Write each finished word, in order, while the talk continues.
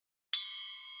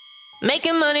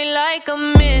Making money like a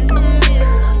mint,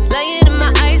 laying in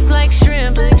my ice like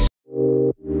shrimp.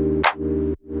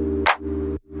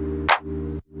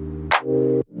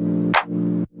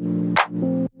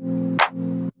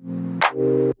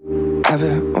 I've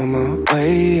been on my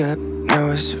way up,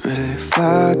 now it's really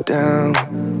far down.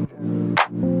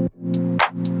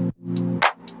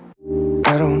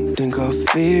 I don't think I'll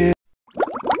feel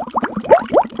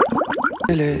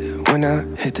it when I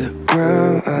hit the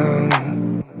ground.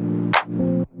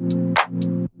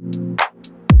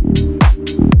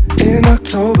 In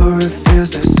October it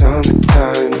feels like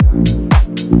summertime.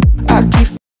 I keep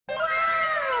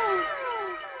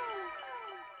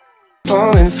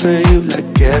falling for you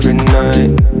like every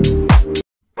night.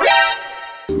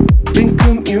 Been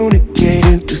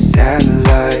communicating through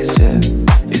satellites, yeah.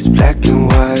 It's black and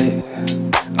white.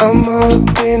 I'm all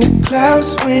up in the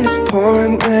clouds when it's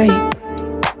pouring rain.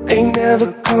 Ain't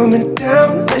never coming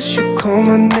down unless you call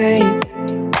my name.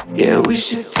 Yeah, we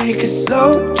should take it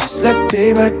slow, just like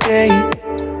day by day.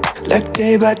 Like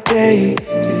day by day.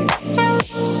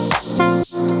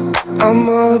 I'm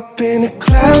all up in the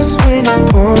clouds when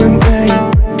it's pouring rain.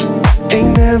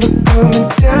 Ain't never coming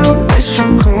down unless you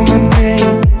call my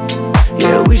name.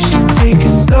 Yeah, we should take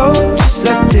it slow, just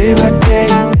like day by day.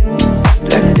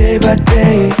 Like day by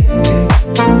day.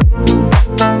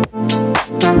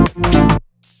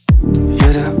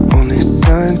 You're the only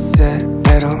sunset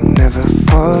that I'll never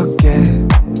forget.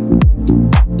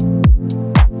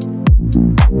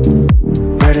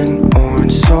 Red and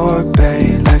orange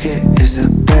sorbet, like it is the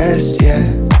best yet.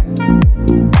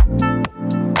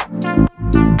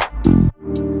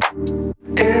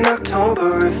 In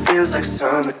October it feels like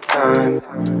summertime.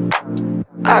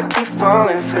 I keep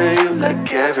falling for you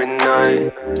like every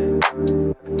night.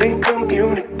 Been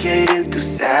communicating through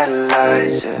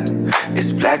satellites, yeah.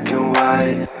 It's black and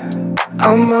white.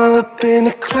 I'm all up in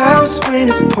the clouds when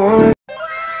it's pouring.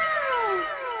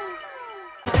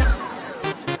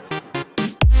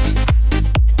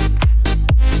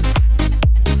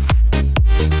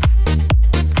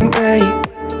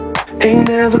 Ain't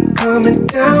never coming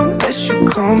down unless you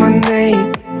call my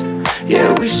name.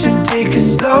 Yeah, we should take it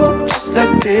slow, just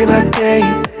like day by day.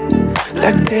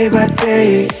 Like day by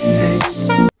day.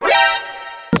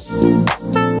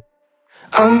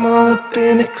 I'm all up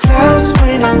in the clouds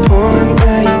when it's pouring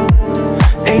rain.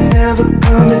 Ain't never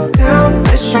coming down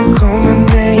unless you call my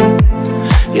name.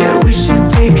 Yeah, we should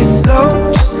take it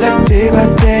slow, just like day by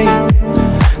day.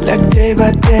 Like day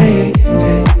by day.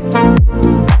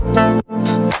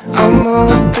 I'm all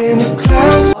up in the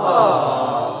clouds.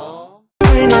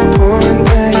 When it's pouring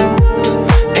rain.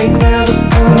 Ain't never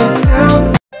coming down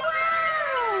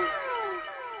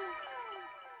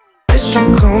unless you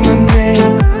call my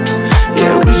name.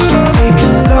 Yeah, we should take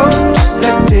it slow, just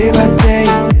like day by day.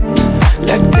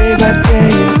 Like day by day.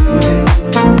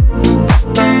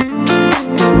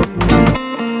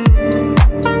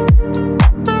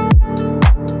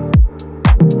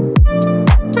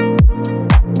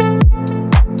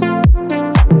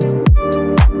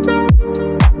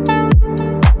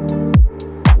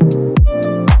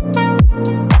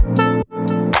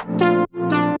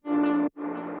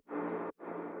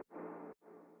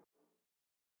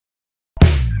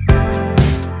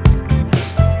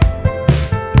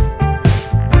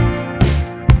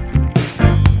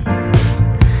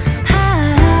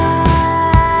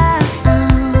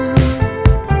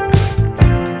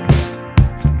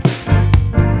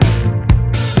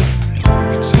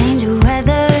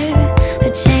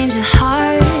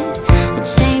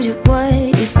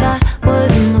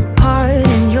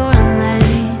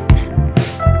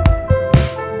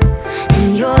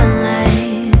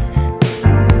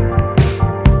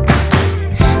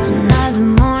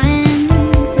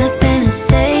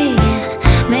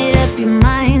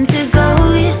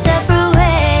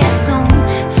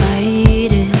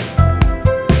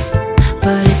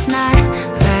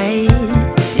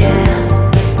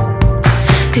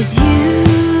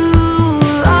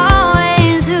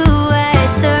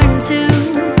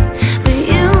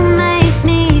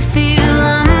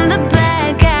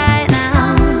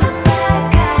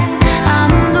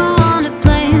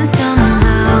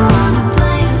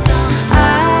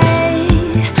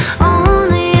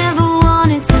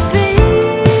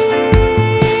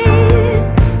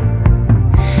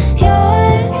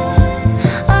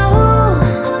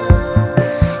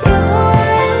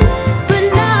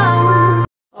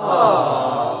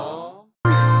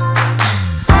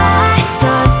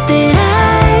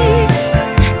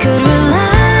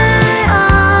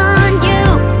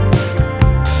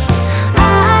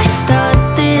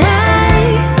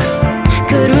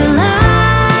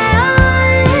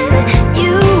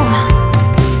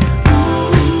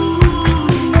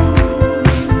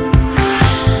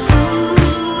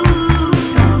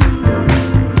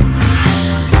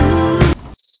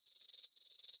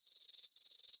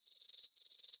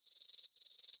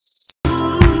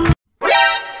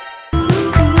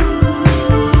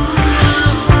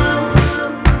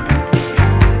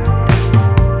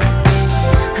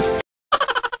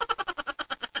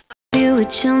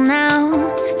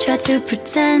 to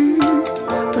pretend,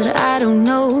 but I don't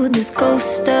know this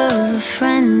ghost of a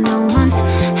friend I once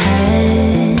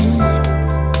had.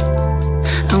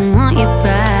 I want you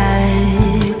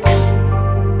back.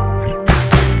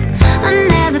 I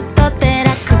never thought that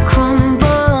I could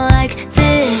crumble like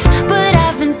this, but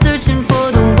I've been searching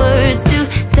for the words to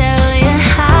tell you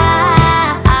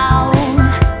how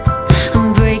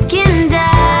I'm breaking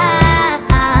down.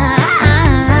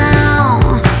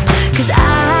 'Cause I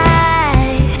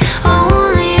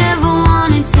only ever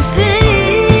wanted to be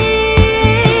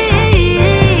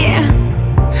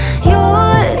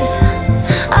yours.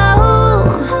 Oh,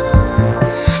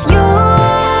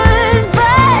 yours,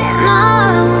 but no.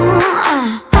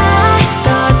 I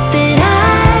thought that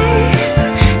I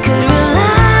could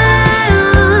rely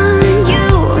on you.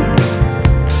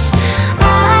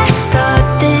 I thought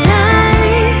that I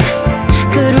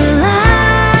could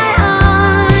rely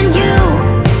on you.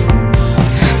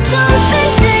 Something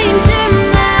changed your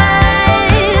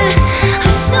mind,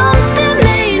 or something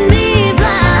made me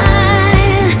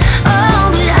blind. Oh,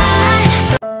 but I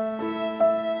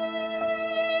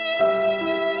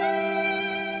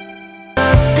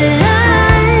thought that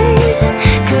I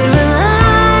could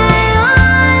rely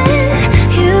on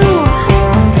you.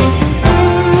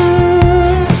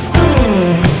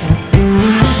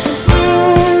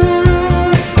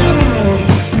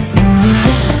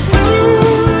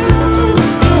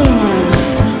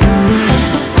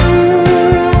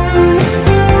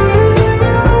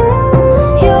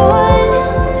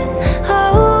 Yours,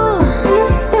 oh,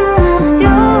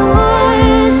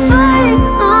 yours, but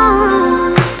no.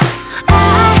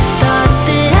 I thought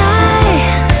that I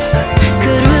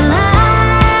could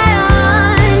rely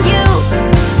on you.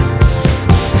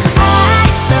 I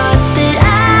thought that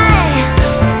I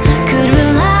could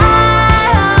rely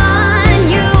on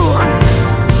you.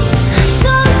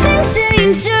 Something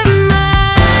changed your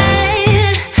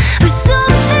mind, or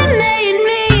something made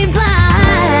me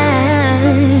blind.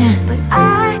 But I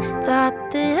thought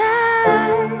that I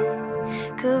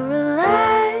could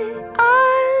rely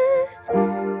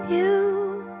on you.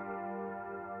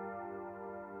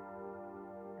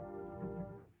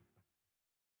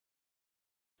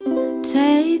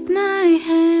 Take my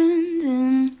hand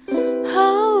and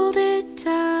hold it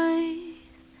tight.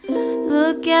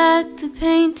 Look at the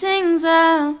paintings,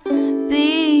 I'll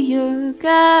be your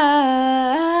guide.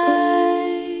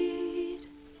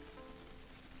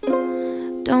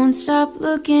 Don't stop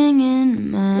looking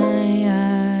in my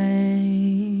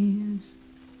eyes.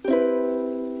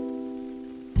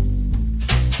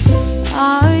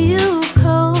 Are you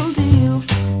cold? Do you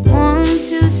want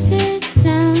to sit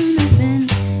down? I've been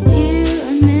here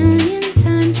a million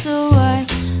times, so I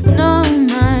know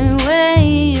my way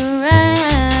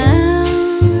around.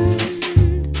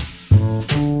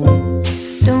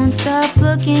 Don't stop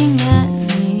looking at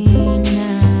me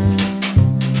now.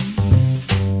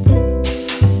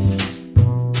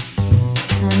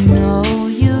 I know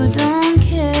you don't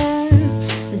care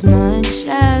as much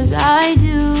as I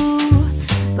do,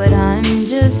 but I'm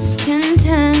just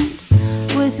content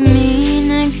with me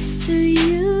next to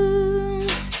you.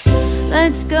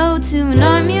 Let's go to an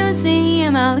art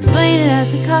museum, I'll explain it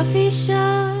at the coffee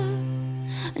shop.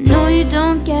 I know you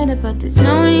don't get it, but there's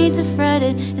no need to fret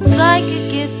it. It's like a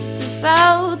gift, it's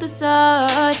about the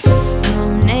thought.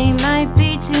 Monet might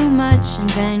be too much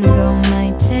and Van Gogh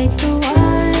might take a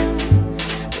while,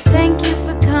 but thank you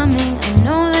for coming. I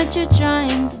know that you're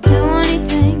trying to do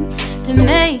anything to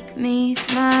make me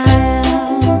smile.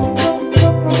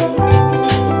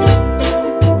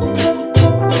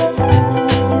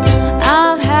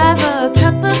 I'll have a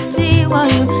cup of tea while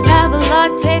you have a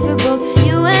latte for both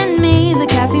you and me. The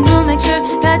caffeine will make sure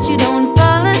that you don't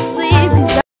fall asleep,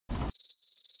 'cause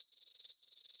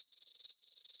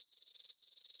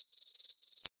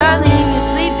darling, your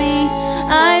sleepy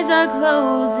eyes are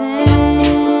closing.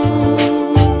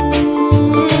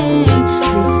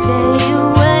 Please stay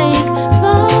awake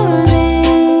for me.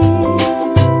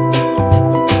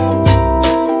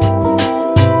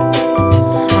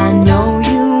 I know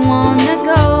you wanna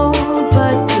go,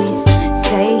 but please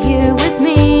stay here with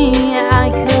me. I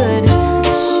could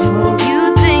show you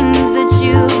things that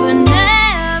you've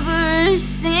never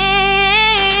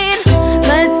seen.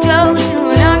 Let's go to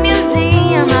an art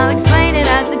museum, I'll explain it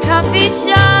at the coffee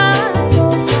shop.